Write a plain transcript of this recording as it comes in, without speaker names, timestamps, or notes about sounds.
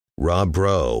Rob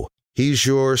Breaux. He's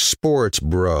your sports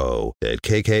bro at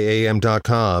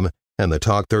KKAM.com and the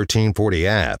Talk 1340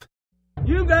 app.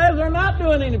 You guys are not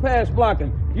doing any pass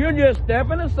blocking. You're just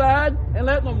stepping aside and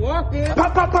letting them walk in.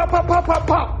 Pop, pop, pop, pop, pop, pop,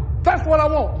 pop. That's what I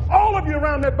want. All of you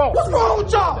around that ball. What's wrong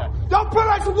with y'all? Y'all play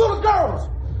like some little girls.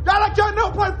 Y'all like y'all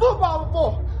never played football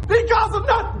before. These guys are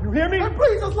nothing. You hear me? They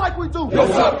bleed just like we do.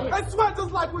 Yes, sir. They sweat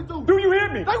just like we do. Do you hear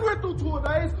me? They went through 2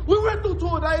 days. We went through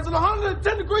 2 days in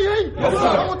 110-degree heat. Yes, sir.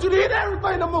 I want you to hit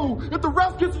everything to move. If the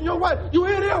ref gets in your way, you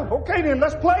hit him. Okay, then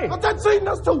let's play. But they're cheating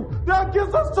us too. They're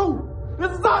against us too.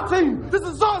 This is our team. This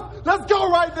is us. Let's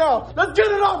go right now. Let's get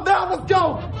it off now. Let's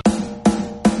go.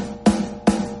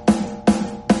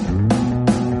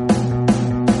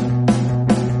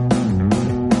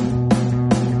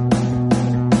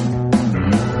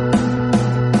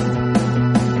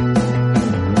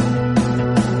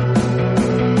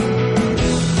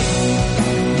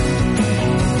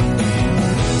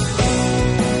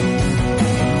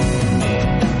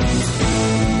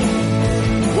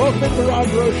 Welcome to the Rob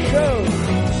Breaux Show.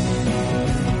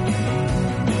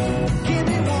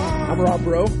 I'm Rob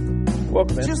Breaux.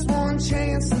 Welcome in.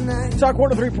 Talk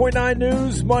 103.9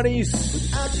 News, Money,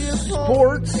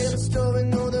 Sports,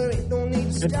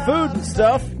 and food and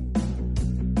stuff.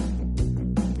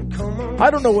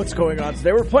 I don't know what's going on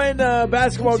today. We're playing a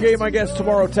basketball game, I guess,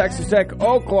 tomorrow. Texas Tech,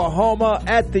 Oklahoma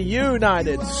at the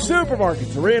United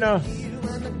Supermarkets Arena.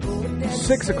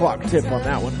 6 o'clock tip on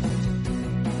that one.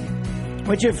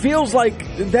 Which it feels like,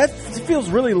 that feels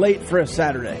really late for a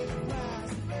Saturday.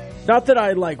 Not that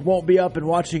I won't be up and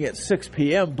watching at 6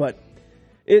 p.m., but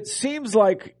it seems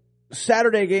like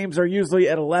Saturday games are usually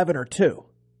at 11 or 2.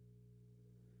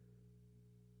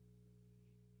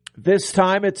 This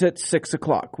time it's at 6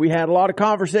 o'clock. We had a lot of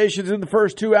conversations in the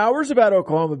first 2 hours about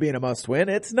Oklahoma being a must-win.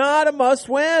 It's not a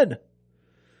must-win.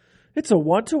 It's a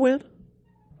want-to-win.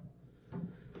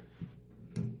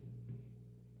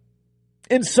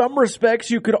 In some respects,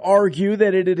 you could argue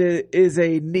that it is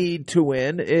a need to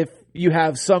win if you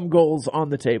have some goals on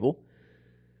the table.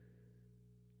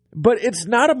 But it's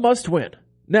not a must-win.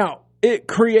 Now, it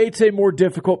creates a more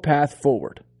difficult path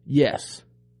forward. Yes.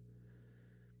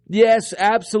 Yes,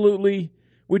 absolutely.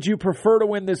 Would you prefer to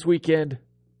win this weekend?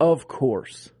 Of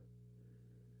course.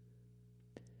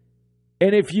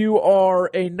 And if you are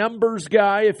a numbers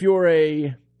guy, if you're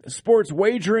a sports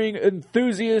wagering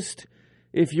enthusiast,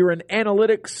 if you're an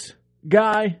analytics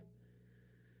guy,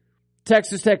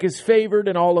 Texas Tech is favored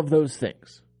in all of those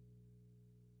things.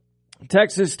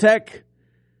 Texas Tech,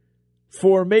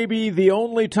 for maybe the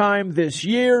only time this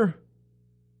year,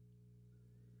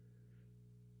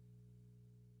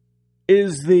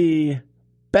 is the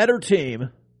better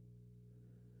team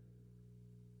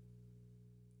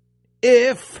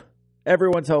if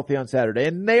everyone's healthy on Saturday,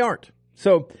 and they aren't.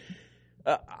 So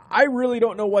I really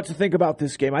don't know what to think about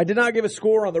this game. I did not give a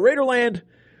score on the Raiderland.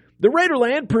 The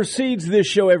Raiderland precedes this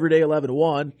show every day, 11 to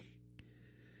 1.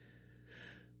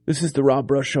 This is the Rob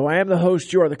Breaux Show. I am the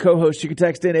host. You are the co-host. You can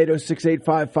text in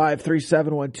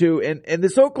 806-855-3712. And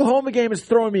this Oklahoma game is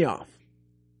throwing me off.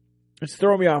 It's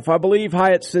throwing me off. I believe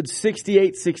Hyatt said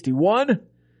 68-61.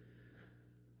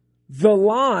 The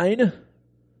line,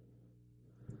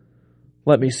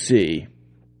 let me see.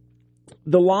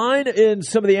 The line in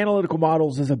some of the analytical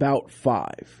models is about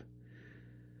 5.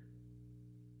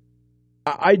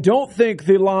 I don't think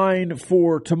the line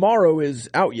for tomorrow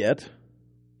is out yet.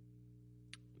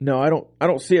 No, I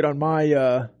don't see it on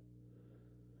my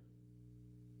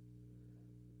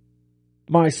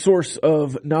my source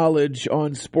of knowledge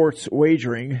on sports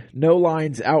wagering. No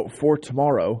lines out for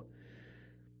tomorrow.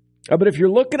 But if you're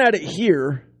looking at it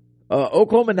here,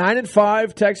 Oklahoma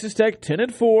 9-5, Texas Tech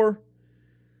 10-4.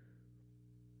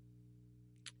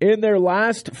 In their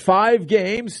last 5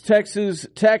 games, Texas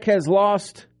Tech has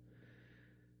lost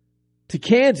to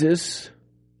Kansas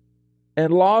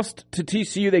and lost to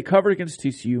TCU. They covered against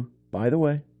TCU, by the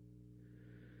way.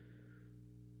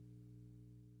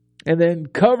 And then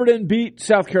covered and beat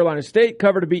South Carolina State,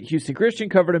 covered and beat Houston Christian,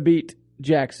 covered and beat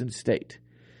Jackson State.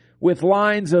 With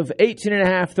lines of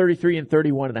 18.5, 33, and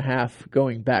 31.5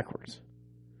 going backwards.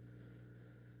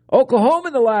 Oklahoma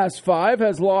in the last 5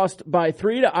 has lost by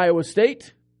 3 to Iowa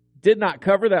State. Did not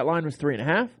cover. That line was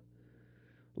 3.5.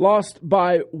 Lost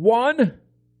by 1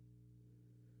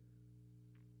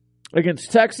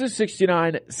 against Texas,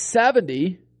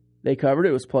 69-70. They covered.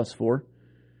 It was +4.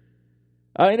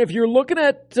 And if you're looking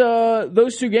at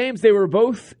those 2 games, they were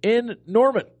both in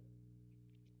Norman.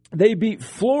 They beat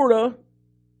Florida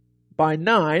by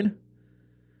 9,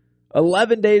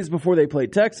 11 days before they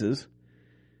played Texas.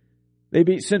 They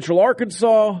beat Central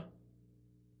Arkansas,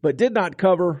 but did not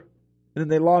cover. And then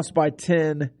they lost by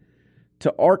 10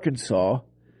 to Arkansas.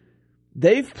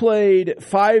 They've played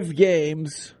 5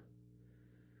 games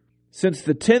since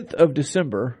the 10th of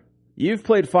December. You've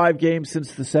played 5 games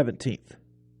since the 17th.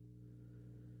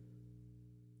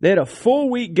 They had a full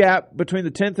week gap between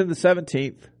the 10th and the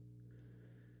 17th.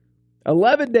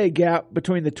 11-day gap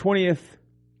between the 20th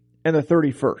and the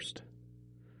 31st.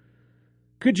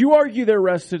 Could you argue they're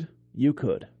rested? You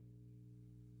could.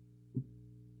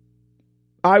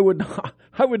 I would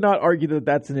not argue that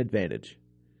that's an advantage.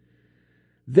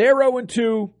 They're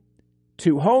 0-2,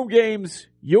 2 home games.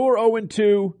 You're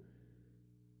 0-2,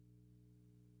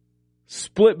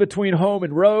 split between home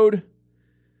and road.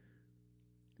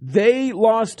 They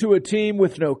lost to a team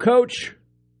with no coach.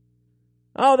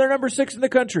 Oh, they're number 6 in the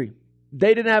country.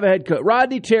 They didn't have a head coach.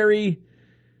 Rodney Terry,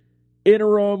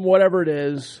 interim, whatever it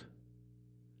is.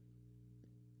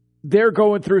 They're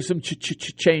going through some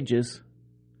changes.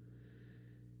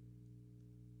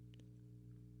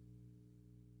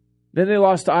 Then they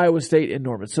lost to Iowa State in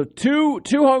Norman. So two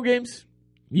home games.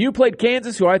 You played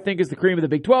Kansas, who I think is the cream of the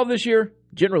Big 12 this year.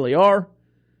 Generally are.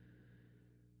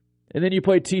 And then you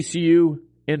played TCU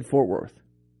in Fort Worth.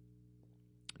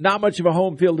 Not much of a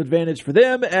home field advantage for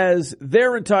them, as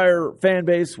their entire fan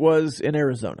base was in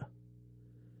Arizona.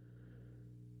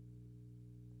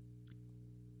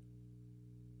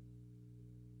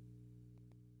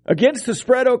 Against the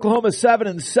spread, Oklahoma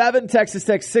 7-7, Texas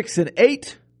Tech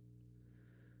 6-8.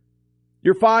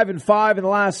 You're 5-5 in the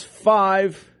last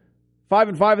 5.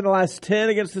 5-5 in the last 10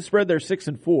 against the spread. They're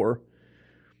 6-4.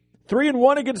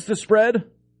 3-1 against the spread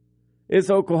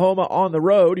is Oklahoma on the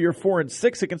road. You're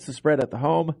 4-6 against the spread at the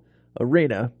home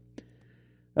arena.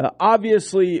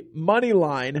 Obviously, money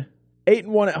line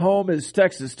 8-1 at home is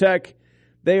Texas Tech.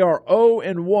 They are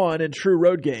 0-1 in true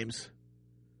road games.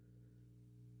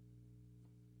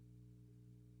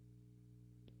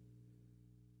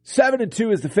 Seven and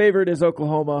 2 is the favorite is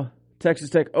Oklahoma. Texas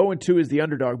Tech 0-2 is the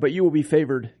underdog, but you will be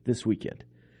favored this weekend.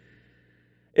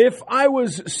 If I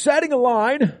was setting a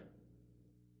line,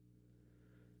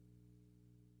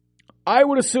 I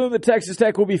would assume that Texas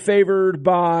Tech will be favored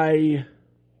by,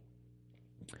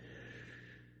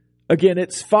 again,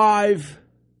 it's 5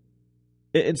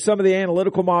 in some of the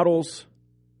analytical models.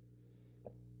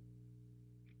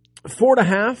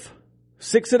 4.5,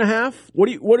 6.5.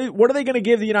 What are they going to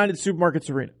give the United Supermarkets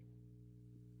Arena?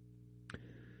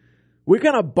 We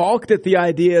kind of balked at the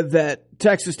idea that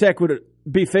Texas Tech would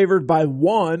be favored by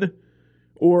 1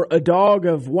 or a dog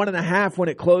of 1.5 when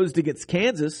it closed against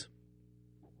Kansas.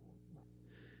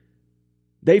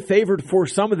 They favored for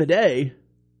some of the day.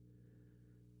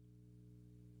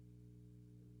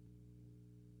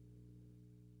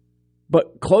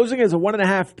 But closing as a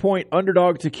 1.5 point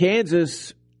underdog to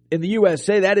Kansas in the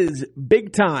USA, that is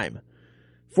big time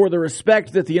for the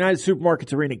respect that the United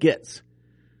Supermarkets Arena gets.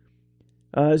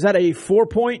 Is that a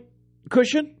 4-point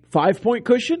cushion? 5-point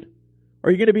cushion?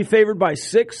 Are you going to be favored by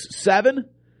 6, 7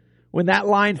 when that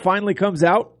line finally comes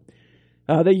out?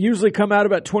 They usually come out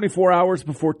about 24 hours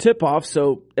before tip-off,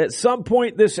 so at some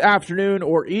point this afternoon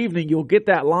or evening, you'll get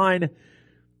that line,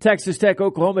 Texas Tech,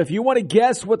 Oklahoma. If you want to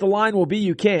guess what the line will be,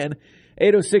 you can.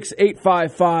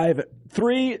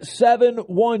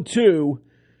 806-855-3712.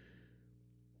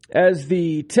 As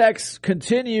the texts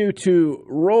continue to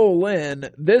roll in,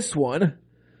 this one,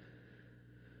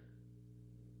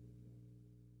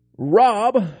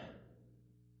 Rob,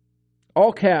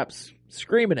 all caps,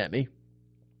 screaming at me.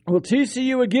 Will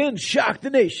TCU again shock the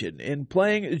nation in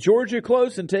playing Georgia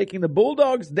close and taking the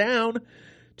Bulldogs down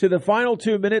to the final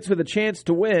 2 minutes with a chance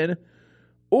to win?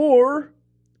 Or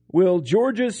will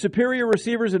Georgia's superior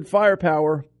receivers and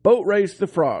firepower boat race the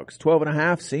Frogs?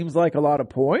 12.5 seems like a lot of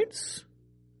points.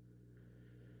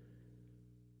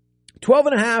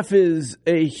 12.5 is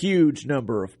a huge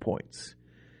number of points.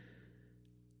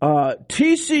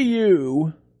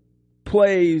 TCU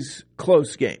plays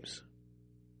close games.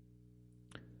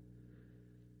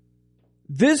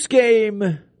 This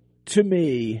game, to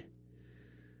me,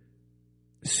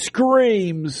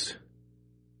 screams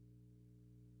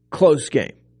close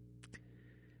game.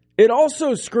 It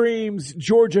also screams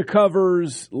Georgia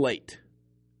covers late.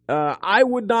 I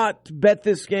would not bet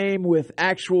this game with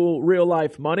actual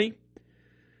real-life money.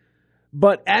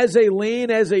 But as a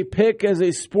lean, as a pick, as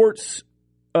a sports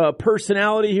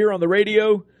personality here on the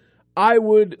radio, I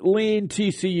would lean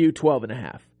TCU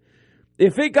 12.5.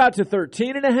 If it got to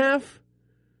 13.5,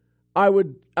 I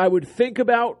would think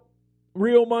about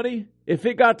real money. If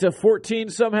it got to 14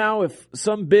 somehow, if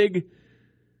some big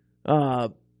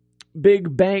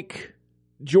bank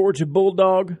Georgia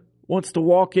Bulldog wants to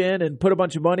walk in and put a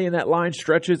bunch of money in that line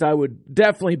stretches, I would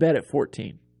definitely bet at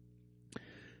 14.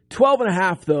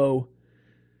 12.5, though,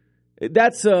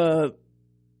 That's a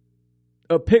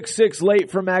pick six late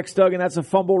for Max Duggan. That's a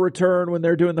fumble return when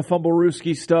they're doing the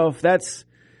fumble-rooski stuff. That's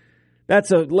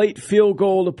a late field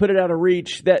goal to put it out of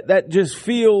reach. That just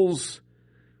feels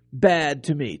bad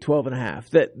to me,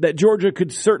 12.5. That Georgia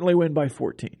could certainly win by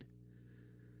 14.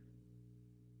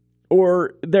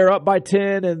 Or they're up by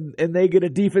 10 and they get a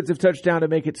defensive touchdown to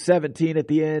make it 17 at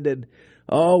the end. And,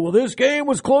 this game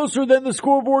was closer than the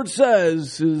scoreboard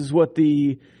says, is what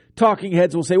the talking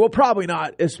heads will say. Well, probably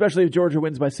not, especially if Georgia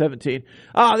wins by 17.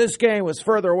 This game was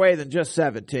further away than just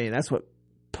 17. That's what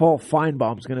Paul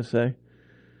Feinbaum's going to say.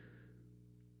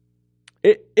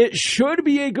 It should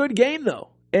be a good game, though.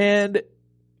 And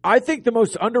I think the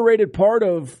most underrated part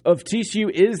of TCU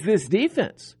is this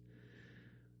defense.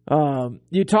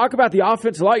 You talk about the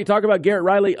offense a lot. You talk about Garrett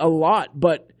Riley a lot.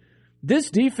 But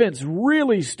this defense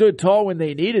really stood tall when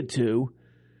they needed to.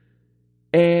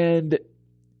 And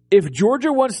if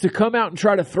Georgia wants to come out and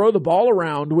try to throw the ball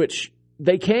around, which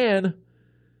they can,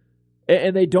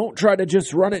 and they don't try to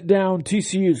just run it down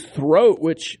TCU's throat,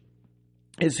 which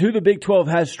is who the Big 12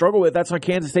 has struggled with. That's why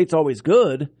Kansas State's always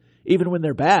good, even when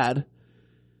they're bad.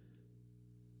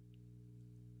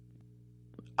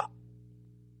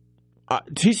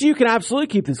 TCU can absolutely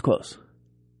keep this close.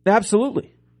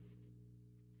 Absolutely.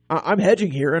 I'm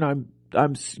hedging here, and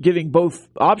I'm giving both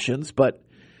options, but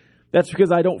that's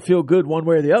because I don't feel good one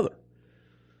way or the other.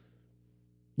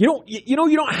 You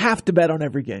don't have to bet on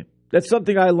every game. That's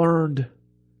something I learned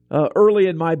early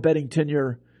in my betting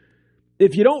tenure.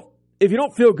 If you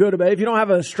don't feel good about it, if you don't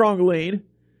have a strong lean,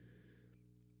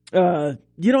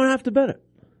 you don't have to bet it.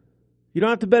 You don't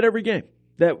have to bet every game.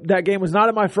 That game was not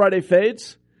in my Friday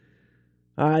fades.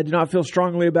 I do not feel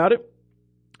strongly about it.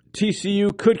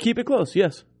 TCU could keep it close,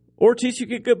 yes. Or TCU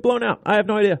could get blown out. I have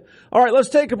no idea. All right, let's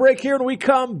take a break here. When we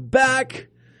come back,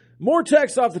 more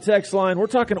text off the text line. We're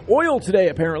talking oil today,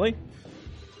 apparently.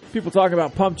 People talking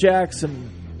about pump jacks and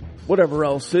whatever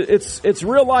else. It's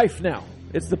real life now.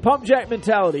 It's the pump jack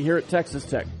mentality here at Texas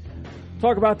Tech.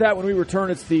 Talk about that when we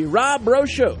return. It's the Rob Breaux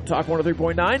Show. Talk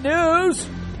 103.9 News,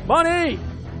 Money,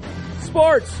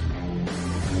 Sports.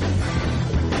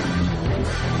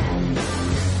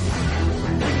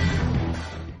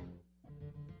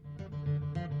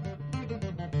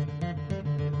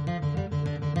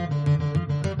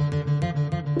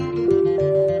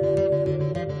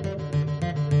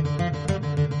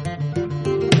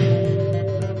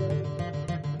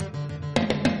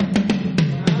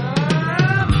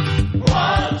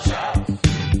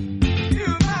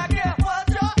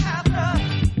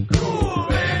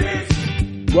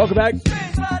 Welcome back.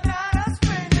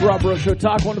 Rob Breaux Show,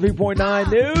 Talk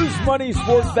 103.9 News, Money,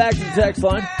 Sports, back to the text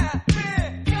line.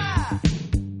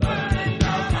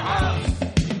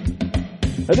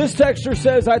 And this texter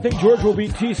says, I think Georgia will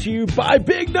beat TCU by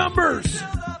big numbers.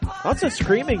 Lots of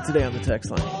screaming today on the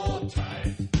text line.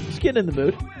 Just getting in the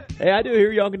mood. Hey, I do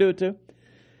hear y'all can do it too.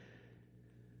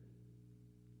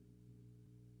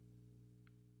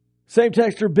 Same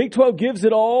texter, Big 12 gives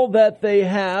it all that they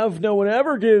have. No one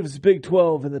ever gives Big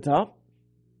 12 in the top.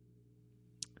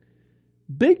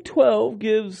 Big 12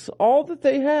 gives all that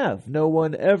they have. No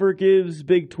one ever gives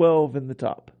Big 12 in the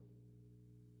top.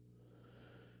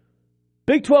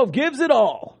 Big 12 gives it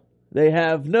all. They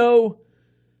have no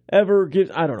ever gives.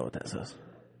 I don't know what that says.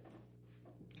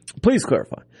 Please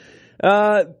clarify.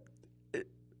 The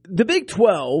Big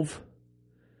 12.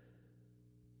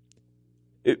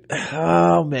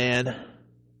 Oh, man.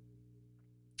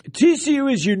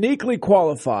 TCU is uniquely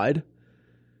qualified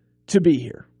to be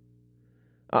here.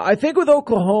 I think with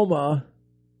Oklahoma,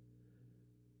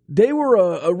 they were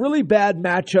a really bad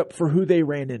matchup for who they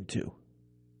ran into.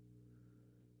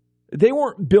 They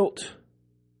weren't built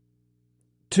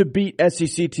to beat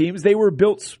SEC teams. They were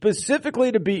built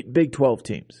specifically to beat Big 12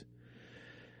 teams.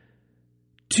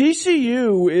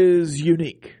 TCU is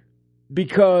unique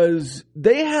because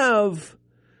they have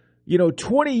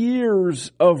 20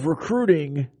 years of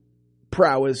recruiting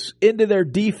prowess into their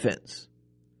defense.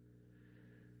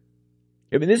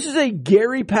 I mean, this is a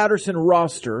Gary Patterson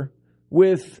roster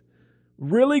with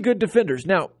really good defenders.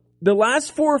 Now, the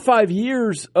last 4 or 5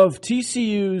 years of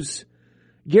TCU's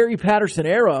Gary Patterson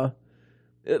era,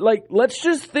 let's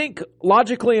just think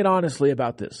logically and honestly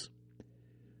about this.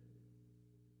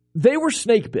 They were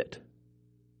snake bit.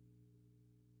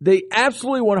 They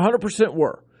absolutely 100%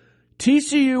 were.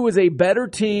 TCU was a better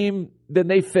team than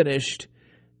they finished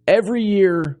every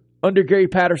year under Gary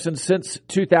Patterson since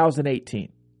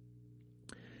 2018.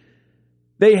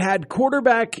 They had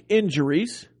quarterback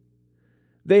injuries.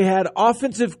 They had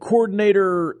offensive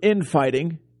coordinator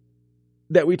infighting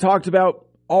that we talked about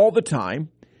all the time.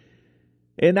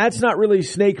 And that's not really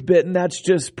snake bitten. That's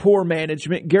just poor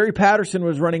management. Gary Patterson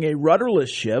was running a rudderless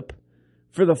ship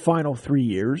for the final 3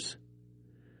 years.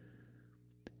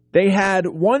 They had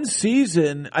one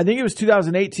season, I think it was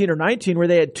 2018 or 19, where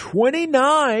they had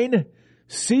 29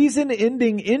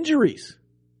 season-ending injuries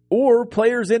or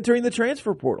players entering the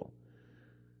transfer portal.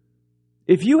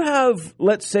 If you have,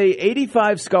 let's say,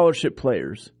 85 scholarship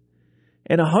players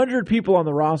and 100 people on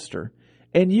the roster,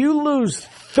 and you lose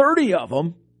 30 of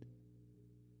them,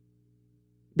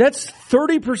 that's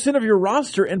 30% of your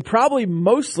roster and probably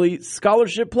mostly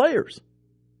scholarship players.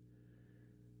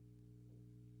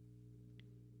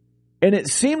 And it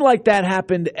seemed like that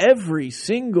happened every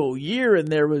single year, and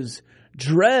there was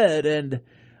dread, and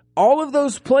all of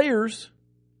those players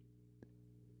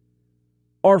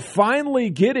are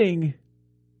finally getting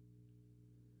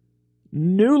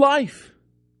new life.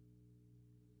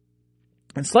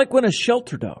 It's like when a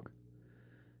shelter dog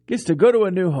gets to go to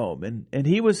a new home, and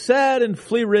he was sad and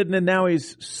flea-ridden, and now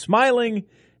he's smiling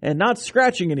and not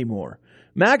scratching anymore.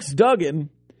 Max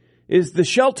Duggan is the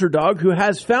shelter dog who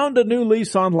has found a new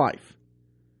lease on life.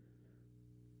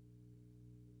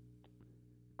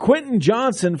 Quentin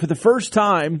Johnson, for the first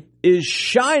time, is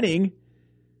shining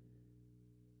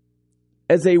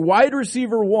as a wide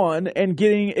receiver one and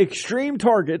getting extreme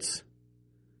targets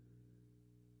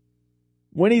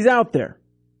when he's out there.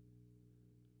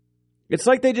 It's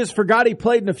like they just forgot he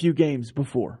played in a few games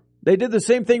before. They did the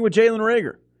same thing with Jalen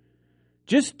Reagor.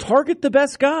 Just target the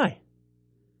best guy.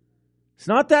 It's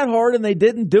not that hard, and they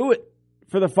didn't do it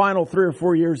for the final 3 or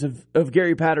 4 years of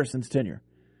Gary Patterson's tenure.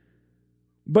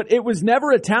 But it was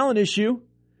never a talent issue.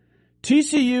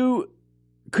 TCU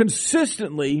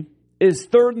consistently is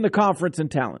third in the conference in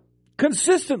talent.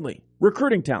 Consistently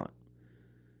recruiting talent.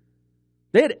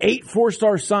 They had 8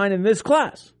 4-stars signed in this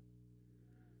class.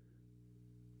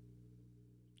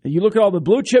 And you look at all the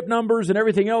blue chip numbers and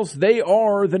everything else, they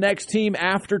are the next team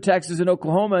after Texas and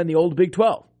Oklahoma in the old Big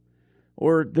 12.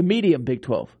 Or the medium Big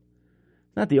 12.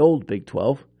 Not the old Big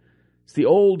 12. It's the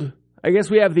old, I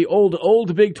guess we have the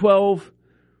old Big 12.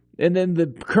 And then the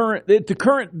current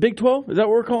Big 12, is that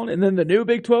what we're calling it? And then the new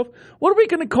Big 12? What are we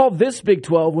going to call this Big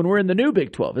 12 when we're in the new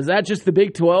Big 12? Is that just the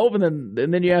Big 12 and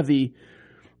then you have the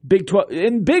Big 12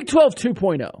 in Big 12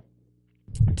 2.0?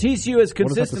 TCU has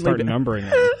consistently start numbering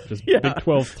them. Just yeah. Big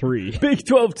 12-3. Big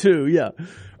 12-2, yeah.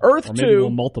 Earth or 2. Maybe we'll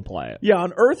multiply it. Yeah,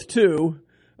 on Earth 2,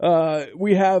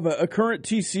 we have a current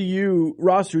TCU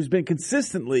roster who's been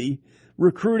consistently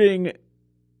recruiting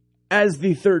as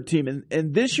the third team.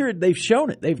 And this year, they've shown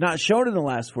it. They've not shown it in the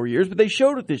last 4 years, but they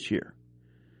showed it this year.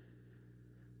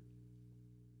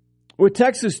 With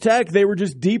Texas Tech, they were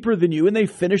just deeper than you, and they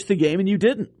finished the game, and you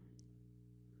didn't.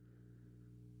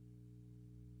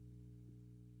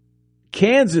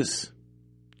 Kansas.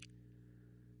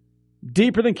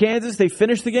 Deeper than Kansas, they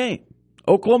finished the game.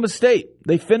 Oklahoma State,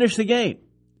 they finished the game.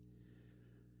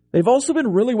 They've also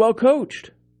been really well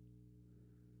coached.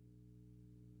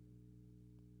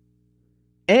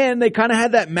 And they kind of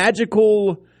had that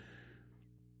magical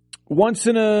once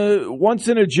in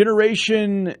a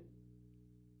generation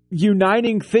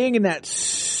uniting thing in that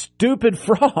stupid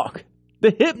frog,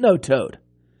 the Hypnotoad.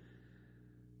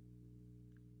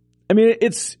 I mean,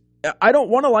 I don't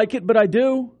want to like it, but I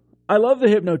do. I love the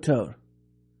Hypnotoad.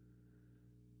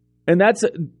 And that's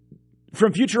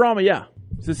from Futurama, yeah.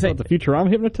 It's the same. The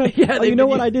Futurama Hypnotoad? Yeah, you know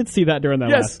what? I did see that during that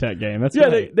last Tech game. That's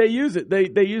right. They use it.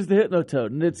 They use the Hypnotoad,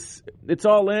 and it's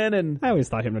all in. And I always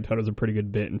thought Hypnotoad was a pretty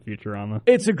good bit in Futurama.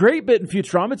 It's a great bit in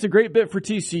Futurama. It's a great bit for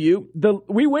TCU.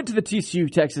 We went to the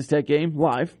TCU Texas Tech game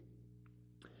live.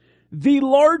 The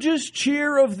largest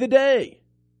cheer of the day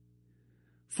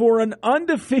for an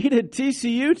undefeated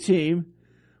TCU team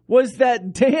was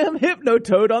that damn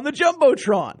Hypnotoad on the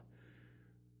Jumbotron.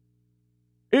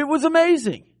 It was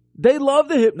amazing. They love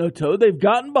the Hypnotoad. They've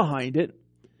gotten behind it.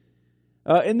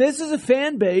 And this is a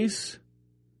fan base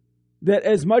that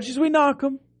as much as we knock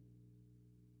them,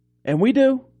 and we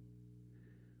do,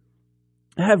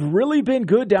 have really been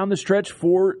good down the stretch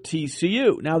for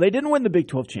TCU. Now, they didn't win the Big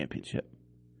 12 championship.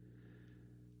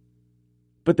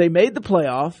 But they made the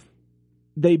playoff.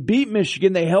 They beat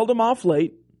Michigan. They held them off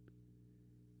late.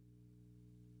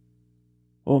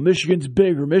 Oh, Michigan's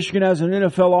bigger. Michigan has an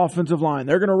NFL offensive line.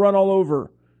 They're going to run all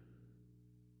over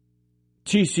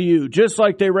TCU, just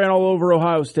like they ran all over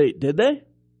Ohio State. Did they?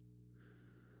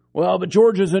 Well, but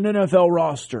Georgia's an NFL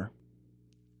roster.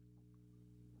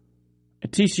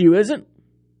 And TCU isn't.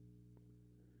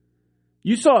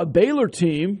 You saw a Baylor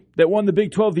team that won the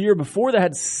Big 12 the year before that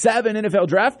had 7 NFL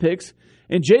draft picks,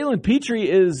 and Jalen Petrie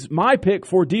is my pick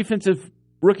for Defensive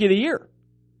Rookie of the Year.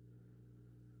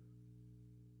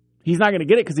 He's not going to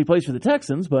get it because he plays for the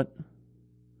Texans, but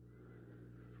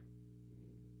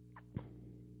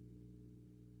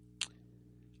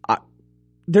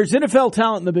there's NFL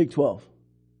talent in the Big 12.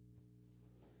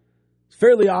 It's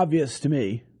fairly obvious to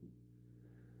me.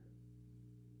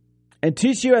 And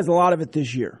TCU has a lot of it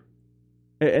this year.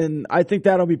 And I think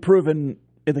that'll be proven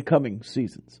in the coming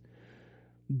seasons.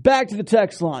 Back to the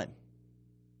text line.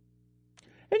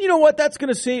 And you know what? That's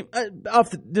going to seem...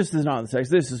 this is not on the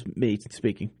text. This is me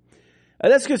speaking.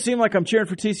 That's going to seem like I'm cheering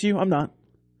for TCU. I'm not.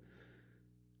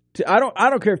 I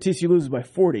don't care if TCU loses by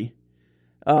 40.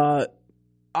 I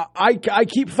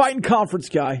keep fighting conference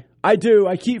guy. I do.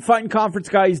 I keep fighting conference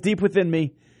guy. He's deep within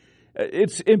me.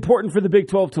 It's important for the Big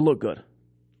 12 to look good.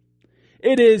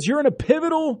 It is. You're in a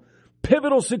pivotal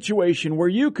situation where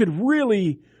you could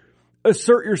really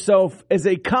assert yourself as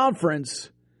a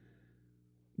conference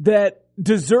that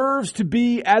deserves to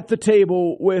be at the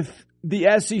table with the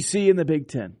SEC and the Big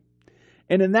Ten.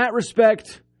 And in that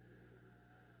respect,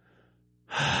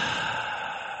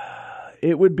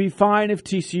 it would be fine if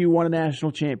TCU won a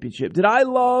national championship. Did I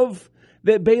love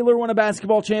that Baylor won a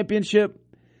basketball championship?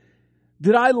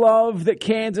 Did I love that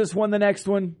Kansas won the next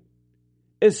one?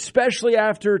 Especially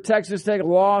after Texas Tech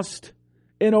lost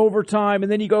in overtime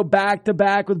and then you go back to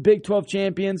back with Big 12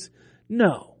 champions?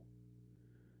 No.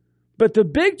 But the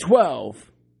Big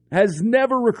 12 has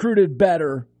never recruited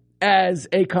better as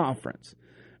a conference.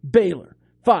 Baylor,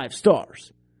 5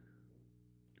 stars.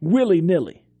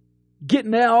 Willy-nilly.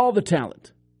 Getting all the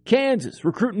talent. Kansas,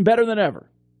 recruiting better than ever.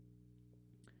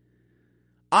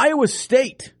 Iowa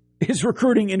State is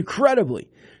recruiting incredibly.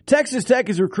 Texas Tech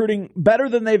is recruiting better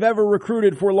than they've ever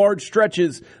recruited for large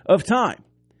stretches of time.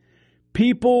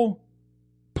 People,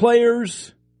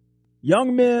 players,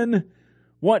 young men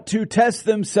want to test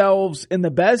themselves in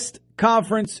the best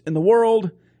conference in the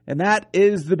world, and that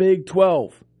is the Big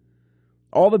 12.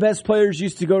 All the best players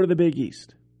used to go to the Big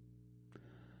East.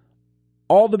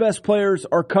 All the best players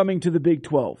are coming to the Big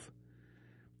 12.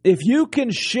 If you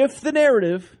can shift the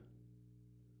narrative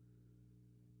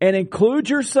and include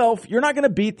yourself, you're not going to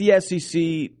beat the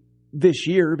SEC this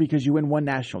year because you win one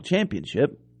national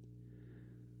championship.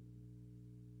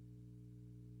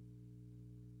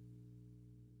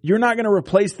 You're not going to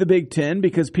replace the Big Ten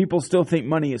because people still think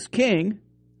money is king.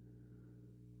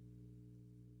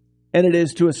 And it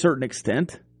is to a certain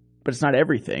extent, but it's not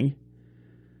everything.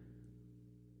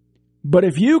 But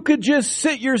if you could just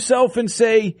sit yourself and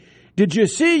say, did you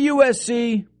see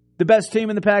USC, the best team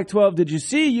in the Pac-12? Did you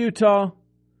see Utah?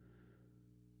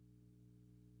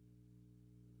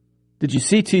 Did you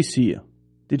see TCU?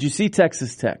 Did you see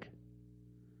Texas Tech?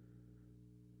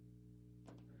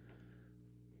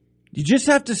 You just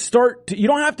have to start, you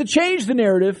don't have to change the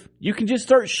narrative. You can just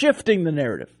start shifting the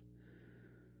narrative.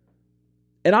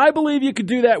 And I believe you could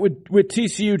do that with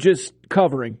TCU just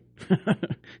covering.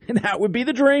 And that would be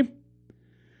the dream.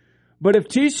 But if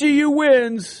TCU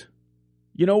wins,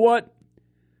 you know what?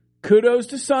 Kudos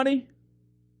to Sonny.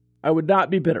 I would not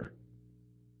be bitter.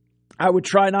 I would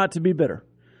try not to be bitter.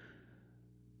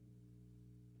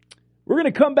 We're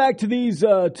going to come back to these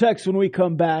texts when we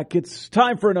come back. It's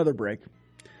time for another break.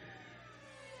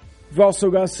 We've also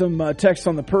got some texts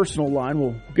on the personal line.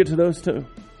 We'll get to those too.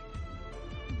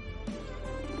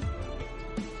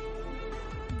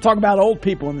 Talk about old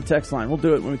people in the text line. We'll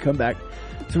do it when we come back.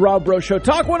 It's the Rob Breaux Show.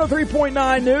 Talk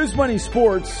 103.9 News, Money,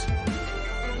 Sports.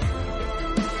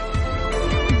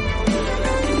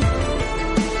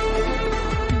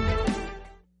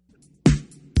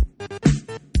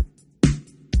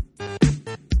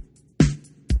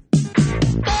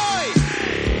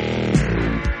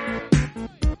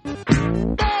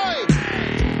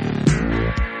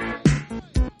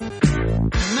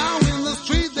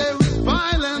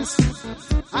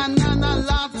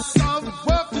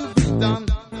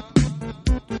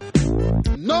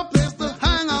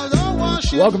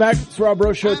 Welcome back. It's the Rob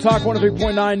Breaux Show. Talk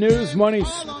 103.9 News, Money,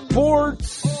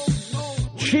 Sports.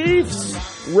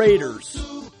 Chiefs, Raiders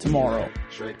tomorrow.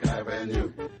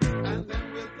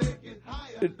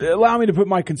 Allow me to put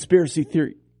my conspiracy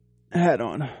theory hat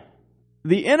on.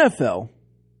 The NFL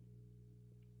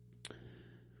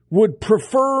would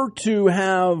prefer to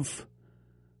have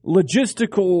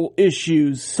logistical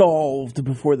issues solved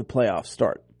before the playoffs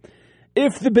start.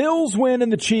 If the Bills win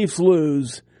and the Chiefs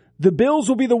lose, the Bills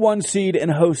will be the 1 seed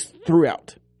and host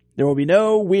throughout. There will be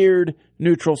no weird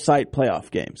neutral site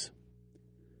playoff games.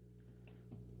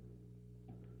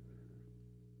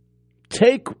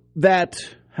 Take that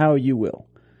how you will.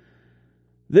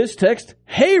 This text,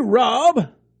 hey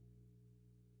Rob,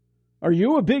 are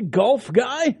you a big golf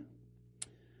guy?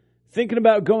 Thinking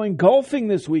about going golfing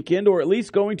this weekend or at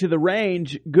least going to the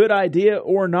range, good idea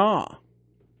or nah?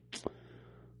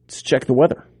 Let's check the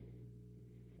weather.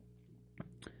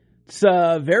 It's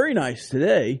very nice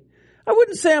today. I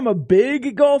wouldn't say I'm a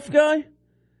big golf guy.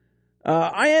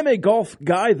 I am a golf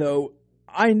guy, though.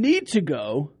 I need to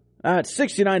go. It's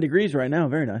 69 degrees right now.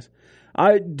 Very nice.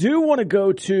 I do want to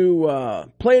go to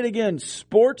Play It Again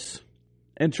Sports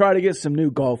and try to get some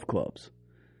new golf clubs.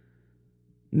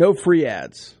 No free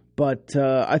ads, but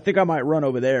I think I might run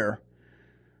over there.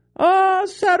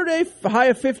 Saturday, high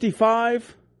of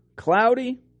 55,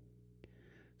 cloudy.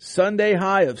 Sunday,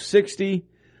 high of 60.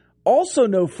 Also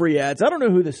no free ads. I don't know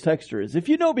who this texter is. If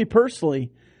you know me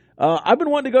personally, I've been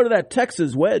wanting to go to that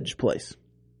Texas Wedge place.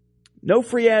 No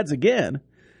free ads again.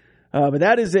 But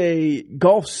that is a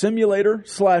golf simulator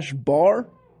 / bar.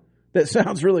 That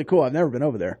sounds really cool. I've never been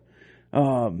over there.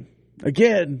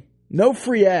 Again, no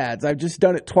free ads. I've just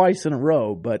done it twice in a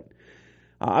row, but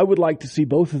I would like to see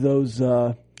both of those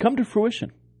come to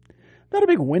fruition. Not a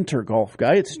big winter golf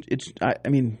guy. I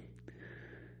mean,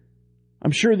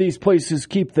 I'm sure these places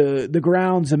keep the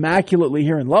grounds immaculately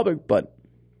here in Lubbock, but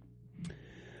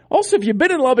also, if you've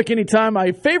been in Lubbock any time,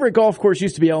 my favorite golf course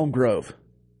used to be Elm Grove.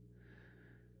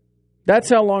 That's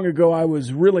how long ago I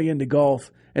was really into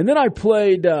golf. And then I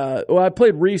played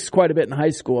Reese quite a bit in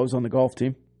high school. I was on the golf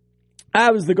team.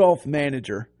 I was the golf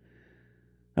manager,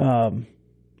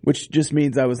 which just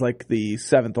means I was like the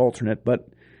seventh alternate. But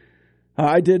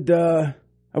I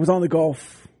was in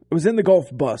the golf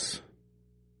bus.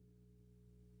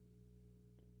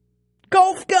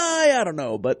 Golf guy, I don't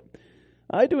know, but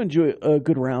I do enjoy a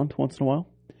good round once in a while.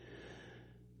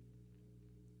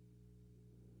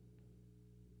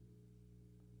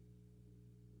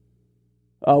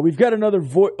 We've got another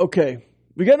voice. Okay,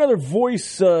 we got another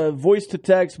voice to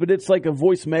text, but it's like a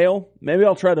voicemail. Maybe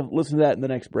I'll try to listen to that in the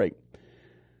next break.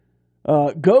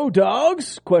 Go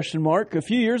Dogs? ? A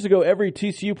few years ago, every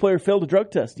TCU player failed a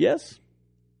drug test. Yes,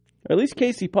 or at least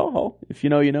Casey Paul. If you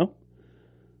know, you know.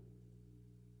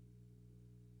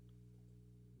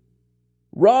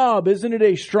 Rob, isn't it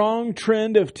a strong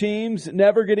trend of teams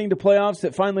never getting to playoffs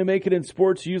that finally make it in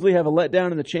sports usually have a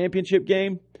letdown in the championship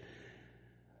game?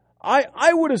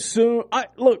 I would assume,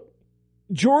 look,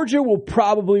 Georgia will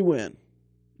probably win.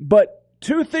 But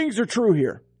two things are true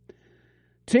here.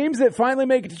 Teams that finally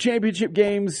make it to championship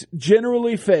games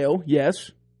generally fail,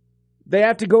 yes. They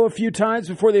have to go a few times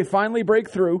before they finally break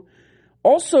through.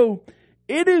 Also,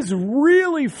 it is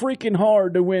really freaking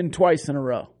hard to win twice in a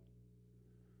row.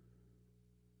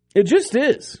 It just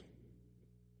is.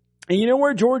 And you know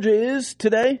where Georgia is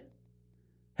today?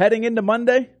 Heading into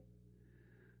Monday?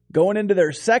 Going into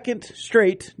their second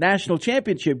straight national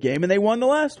championship game, and they won the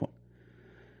last one.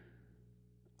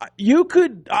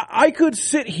 I could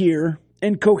sit here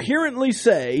and coherently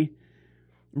say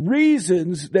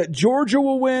reasons that Georgia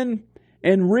will win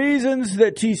and reasons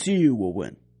that TCU will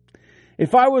win.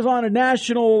 If I was on a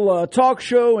national talk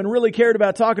show and really cared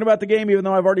about talking about the game, even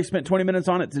though I've already spent 20 minutes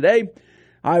on it today,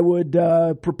 I would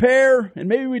prepare, and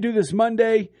maybe we do this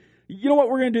Monday. You know what?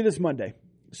 We're going to do this Monday.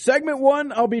 Segment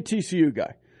 1, I'll be TCU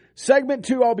guy. Segment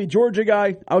 2, I'll be Georgia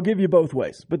guy. I'll give you both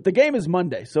ways. But the game is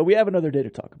Monday, so we have another day to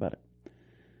talk about it.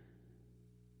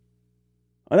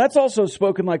 And that's also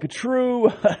spoken like a true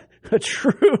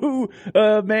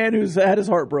man who's had his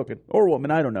heart broken. Or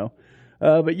woman, I don't know.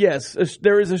 But yes,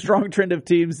 there is a strong trend of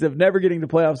teams of never getting to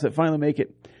playoffs that finally make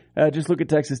it. Just look at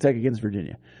Texas Tech against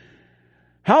Virginia.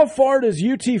 How far does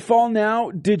UT fall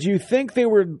now? Did you think they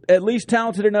were at least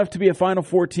talented enough to be a Final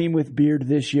Four team with Beard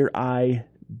this year? I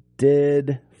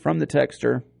did. From the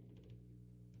texter.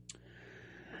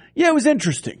 Yeah, it was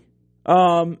interesting.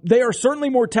 They are certainly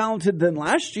more talented than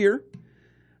last year.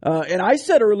 And I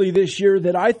said early this year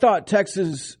that I thought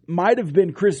Texas might have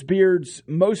been Chris Beard's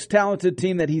most talented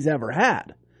team that he's ever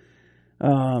had.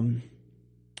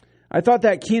 I thought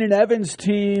that Keenan Evans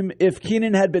team, if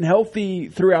Keenan had been healthy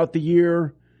throughout the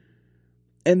year,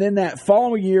 and then that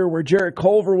following year where Jarrett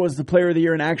Culver was the player of the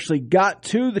year and actually got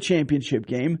to the championship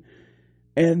game,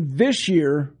 and this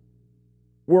year,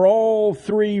 we're all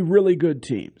three really good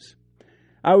teams.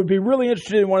 I would be really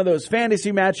interested in one of those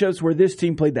fantasy matchups where this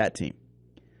team played that team.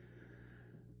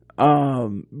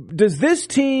 Does this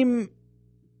team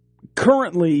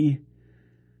currently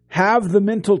have the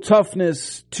mental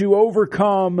toughness to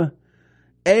overcome,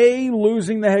 A,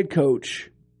 losing the head coach,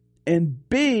 and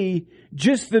B,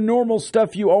 just the normal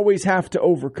stuff you always have to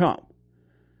overcome?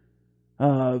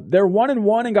 They're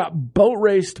 1-1 and got boat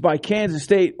raced by Kansas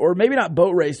State, or maybe not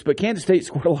boat raced, but Kansas State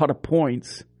scored a lot of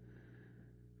points.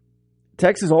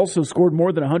 Texas also scored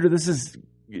more than 100.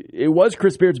 It was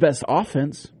Chris Beard's best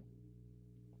offense.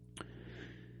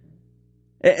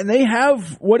 And they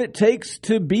have what it takes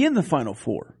to be in the Final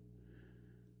Four.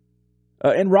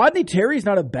 And Rodney Terry's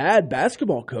not a bad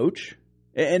basketball coach.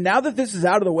 And now that this is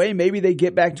out of the way, maybe they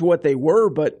get back to what they were,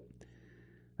 but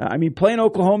Playing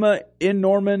Oklahoma in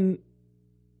Norman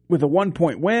with a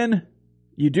 1-point win.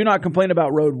 You do not complain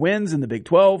about road wins in the Big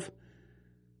 12.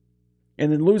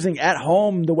 And then losing at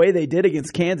home the way they did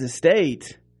against Kansas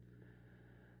State.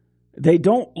 They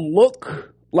don't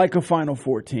look like a Final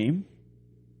Four team.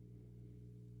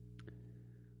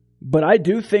 But I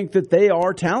do think that they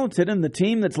are talented, and the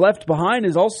team that's left behind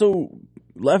is also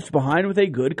left behind with a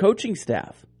good coaching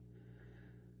staff.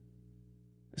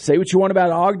 Say what you want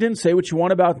about Ogden. Say what you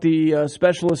want about the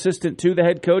special assistant to the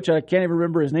head coach. I can't even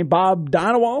remember his name. Bob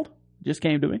Donewald just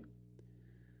came to me.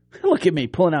 Look at me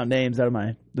pulling out names out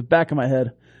of the back of my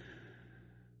head.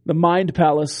 The Mind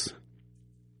Palace.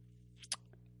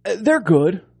 They're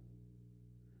good.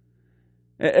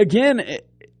 Again,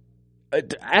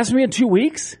 ask me in 2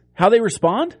 weeks how they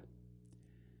respond.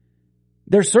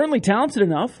 They're certainly talented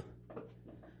enough.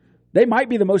 They might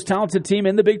be the most talented team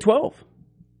in the Big 12.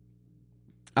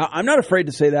 I'm not afraid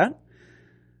to say that.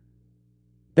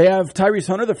 They have Tyrese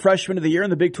Hunter, the freshman of the year in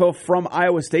the Big 12 from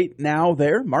Iowa State, now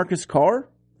there. Marcus Carr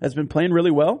has been playing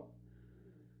really well.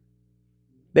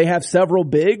 They have several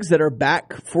bigs that are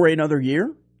back for another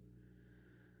year.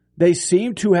 They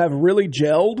seem to have really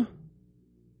gelled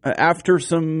after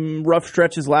some rough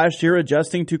stretches last year,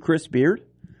 adjusting to Chris Beard.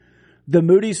 The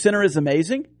Moody Center is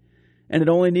amazing, and it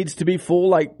only needs to be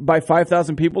full by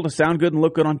 5,000 people to sound good and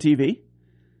look good on TV.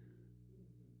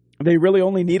 They really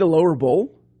only need a lower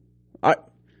bowl.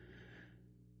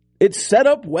 It's set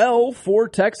up well for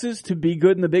Texas to be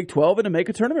good in the Big 12 and to make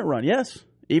a tournament run, yes,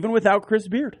 even without Chris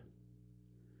Beard.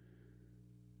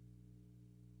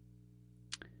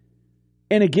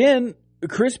 And again,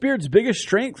 Chris Beard's biggest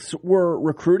strengths were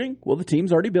recruiting. Well, the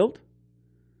team's already built.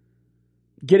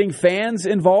 Getting fans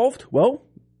involved. Well,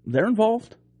 they're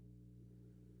involved.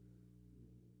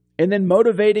 And then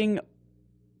motivating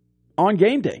on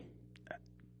game day.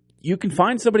 You can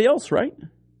find somebody else, right?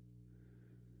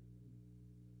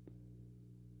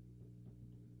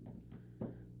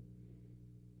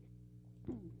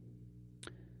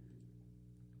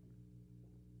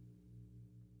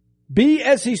 Be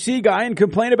SEC guy and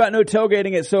complain about no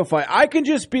tailgating at SoFi. I can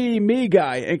just be me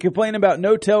guy and complain about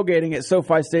no tailgating at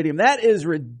SoFi Stadium. That is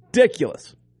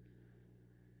ridiculous.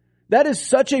 That is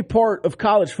such a part of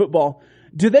college football.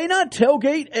 Do they not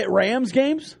tailgate at Rams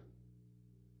games?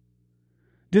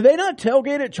 Do they not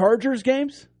tailgate at Chargers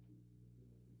games?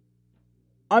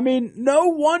 No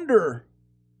wonder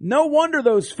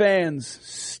those fans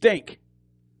stink.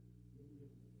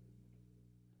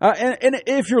 And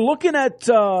if you're looking at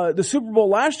the Super Bowl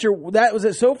last year, that was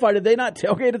at SoFi. Did they not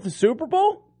tailgate at the Super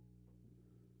Bowl?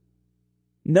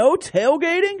 No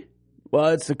tailgating? Well,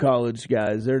 it's the college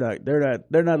guys. They're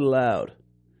not allowed.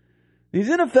 These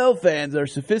NFL fans are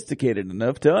sophisticated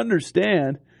enough to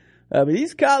understand, but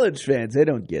these college fans, they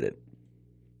don't get it.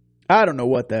 I don't know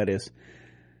what that is.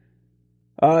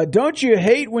 Don't you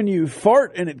hate when you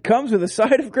fart and it comes with a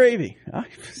side of gravy? I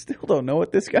still don't know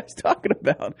what this guy's talking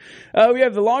about. We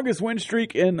have the longest win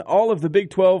streak in all of the Big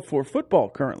 12 for football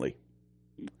currently.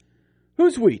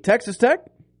 Who's we? Texas Tech?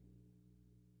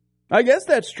 I guess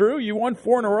that's true. You won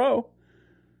 4 in a row.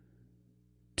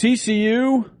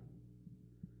 TCU.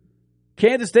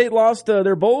 Kansas State lost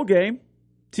their bowl game.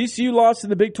 TCU lost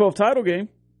in the Big 12 title game.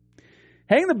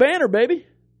 Hang the banner, baby.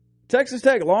 Texas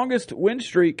Tech, longest win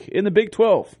streak in the Big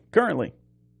 12 currently.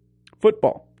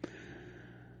 Football.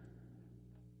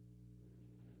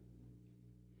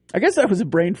 I guess that was a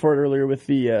brain fart earlier with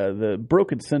the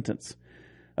broken sentence.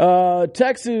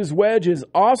 Texas wedge is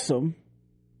awesome.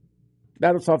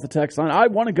 That was off the text line. I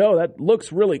want to go. That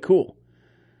looks really cool.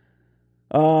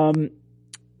 And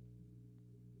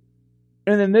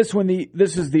then this one,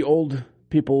 this is the old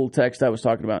people text I was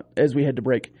talking about as we head to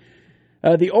break.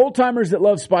 The old-timers that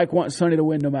love Spike want Sonny to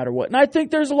win no matter what. And I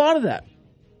think there's a lot of that.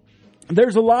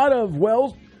 There's a lot of,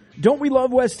 well, don't we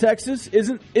love West Texas?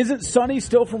 Isn't Sonny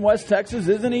still from West Texas?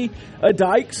 Isn't he a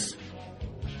Dykes?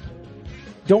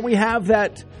 Don't we have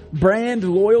that brand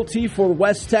loyalty for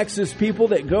West Texas people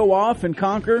that go off and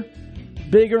conquer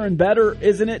bigger and better?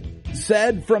 Isn't it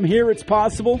said from here it's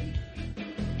possible?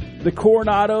 The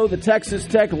Coronado, the Texas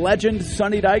Tech legend,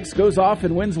 Sonny Dykes, goes off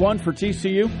and wins one for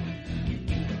TCU.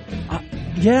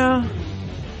 Yeah.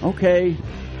 Okay.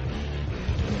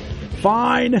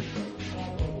 Fine.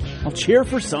 I'll cheer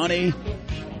for Sonny.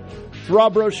 It's the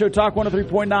Rob Breaux Show, Talk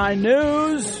 103.9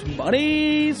 News,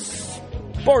 Money,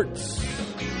 Sports.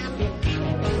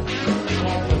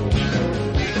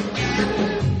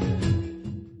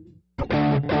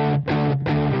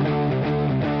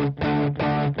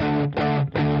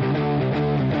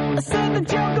 I said the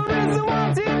Joker is a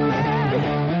wanted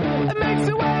man. It makes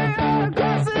your way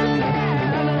across the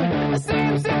land. I see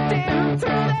him sitting through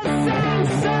that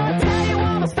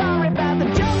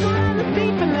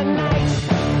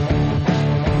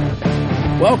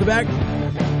Welcome back.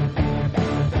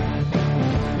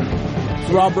 It's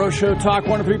the Rob Breaux Show, Talk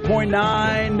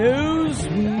 103.9 News,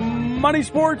 Money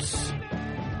Sports.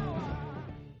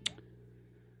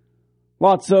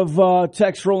 Lots of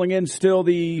text rolling in still.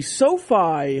 The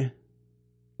SoFi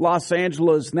Los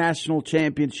Angeles National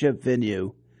Championship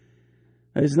venue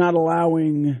is not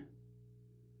allowing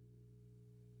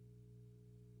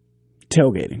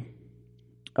tailgating.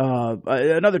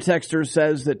 Another texter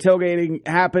says that tailgating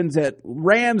happens at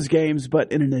Rams games,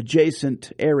 but in an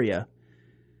adjacent area.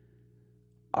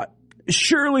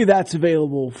 Surely that's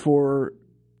available for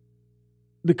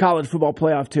the college football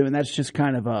playoff too, and that's just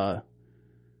kind of a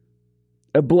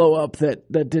blow up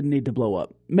that didn't need to blow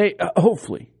up.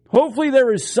 Hopefully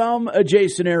there is some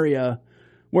adjacent area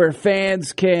where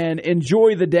fans can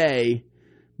enjoy the day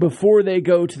before they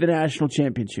go to the national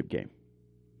championship game.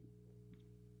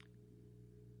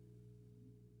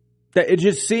 That it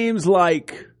just seems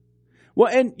like,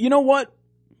 well, and you know what?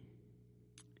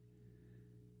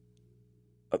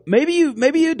 Maybe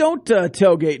you don't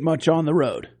tailgate much on the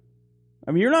road.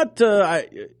 I mean,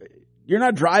 you're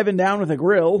not driving down with a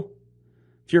grill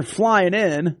if you're flying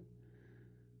in.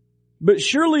 But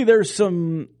surely there's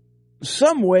some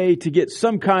way to get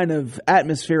some kind of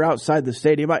atmosphere outside the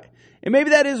stadium. And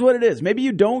maybe that is what it is. Maybe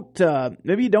you don't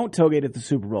tailgate at the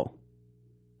Super Bowl.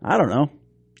 I don't know.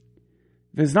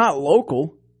 If it's not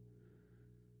local.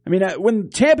 I mean,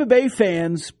 when Tampa Bay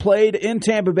fans played in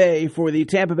Tampa Bay for the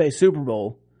Tampa Bay Super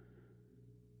Bowl,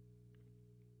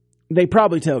 they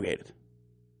probably tailgated.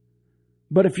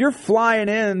 But if you're flying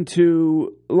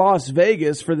into Las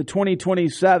Vegas for the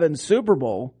 2027 Super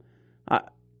Bowl,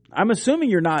 I'm assuming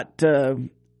you're not,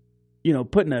 putting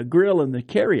a grill in the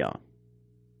carry-on.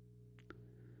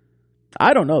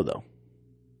 I don't know, though.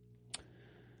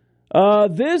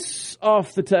 This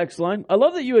off the text line. I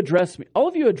love that you address me. All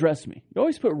of you address me. You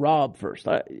always put Rob first.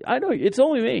 I know it's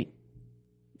only me.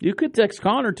 You could text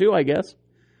Connor too, I guess.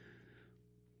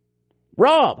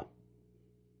 Rob.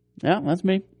 Yeah, that's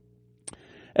me.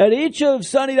 At each of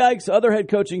Sonny Dykes' other head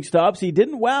coaching stops, he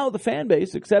didn't wow the fan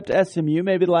base except SMU,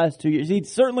 maybe the last 2 years. He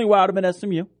certainly wowed him at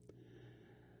SMU.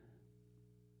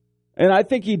 And I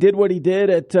think he did what he did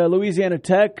at Louisiana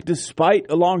Tech despite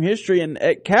a long history. And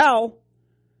at Cal,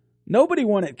 nobody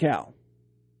won at Cal.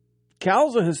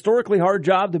 Cal's a historically hard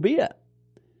job to be at.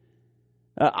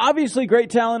 Obviously,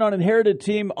 great talent on an inherited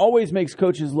team always makes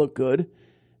coaches look good.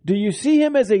 Do you see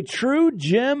him as a true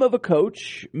gem of a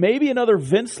coach? Maybe another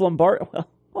Vince Lombardi? Well,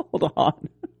 hold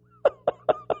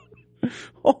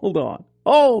on.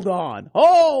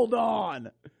 Hold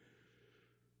on.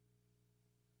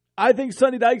 I think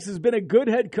Sonny Dykes has been a good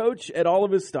head coach at all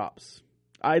of his stops.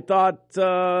 I thought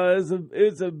it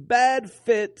was a bad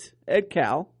fit at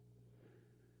Cal.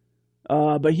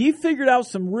 But he figured out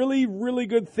some really, really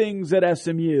good things at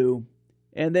SMU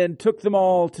and then took them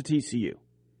all to TCU.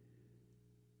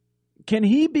 Can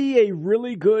he be a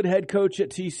really good head coach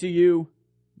at TCU?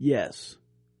 Yes.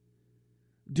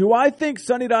 Do I think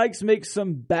Sonny Dykes makes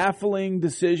some baffling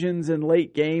decisions in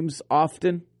late games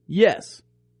often? Yes.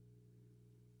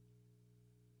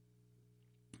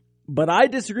 But I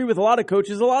disagree with a lot of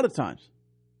coaches a lot of times.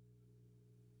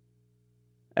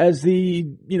 As the,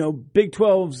 Big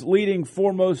 12's leading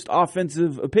foremost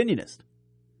offensive opinionist.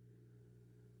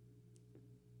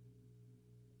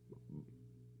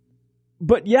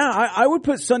 But yeah, I would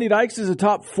put Sonny Dykes as a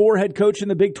top 4 head coach in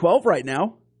the Big 12 right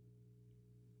now.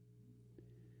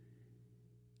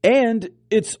 And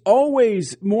it's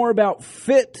always more about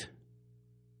fit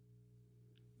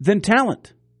than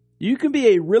talent. You can be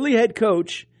a really head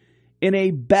coach in a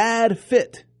bad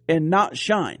fit and not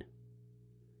shine.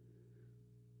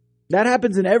 That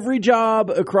happens in every job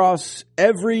across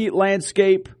every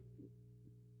landscape.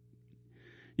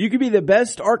 You could be the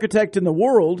best architect in the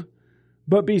world,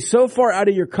 but be so far out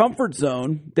of your comfort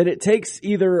zone that it takes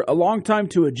either a long time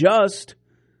to adjust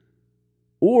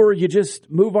or you just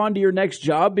move on to your next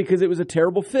job because it was a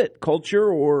terrible fit,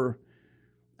 culture, or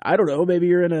I don't know, maybe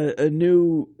you're in a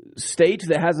new state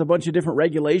that has a bunch of different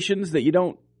regulations that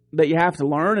you have to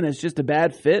learn and it's just a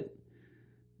bad fit.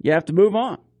 You have to move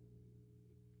on.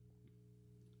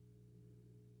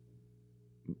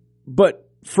 But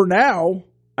for now,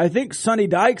 I think Sonny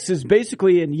Dykes is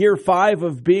basically in year 5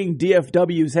 of being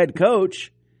DFW's head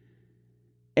coach,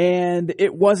 and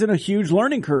it wasn't a huge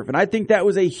learning curve. And I think that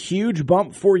was a huge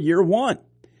bump for year 1.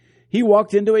 He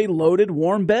walked into a loaded,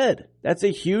 warm bed. That's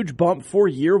a huge bump for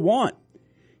year 1.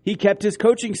 He kept his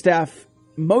coaching staff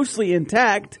mostly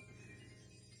intact.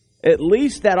 At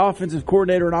least that offensive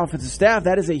coordinator and offensive staff,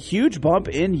 that is a huge bump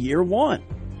in year 1.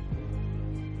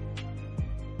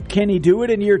 Can he do it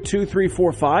in year 2, 3,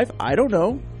 4, 5? I don't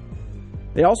know.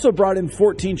 They also brought in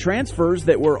 14 transfers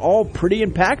that were all pretty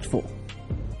impactful,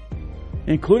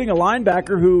 including a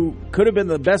linebacker who could have been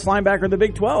the best linebacker in the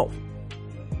Big 12.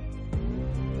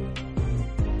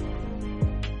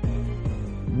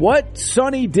 What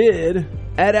Sonny did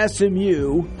at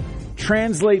SMU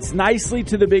translates nicely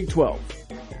to the Big 12.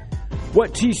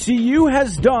 What TCU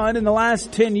has done in the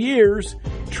last 10 years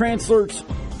translates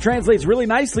really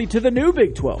nicely to the new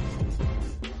Big 12.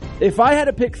 If I had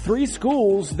to pick 3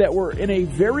 schools that were in a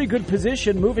very good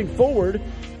position moving forward,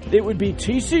 it would be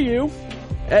TCU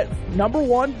at number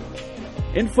 1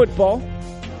 in football.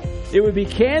 It would be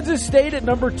Kansas State at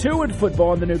number 2 in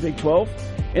football in the new Big 12.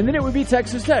 And then it would be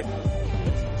Texas Tech.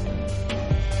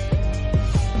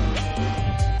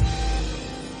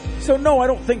 So, no, I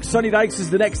don't think Sonny Dykes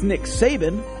is the next Nick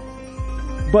Saban,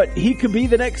 but he could be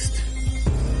the next,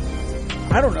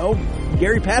 I don't know,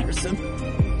 Gary Patterson.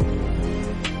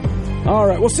 All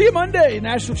right, we'll see you Monday.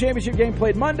 National Championship game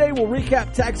played Monday. We'll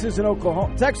recap Texas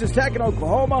Tech and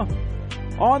Oklahoma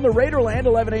on the Raiderland,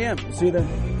 11 a.m. See you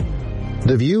then.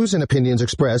 The views and opinions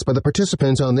expressed by the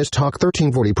participants on this Talk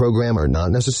 1340 program are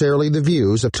not necessarily the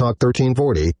views of Talk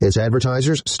 1340, its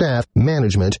advertisers, staff,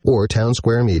 management, or Town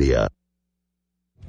Square Media.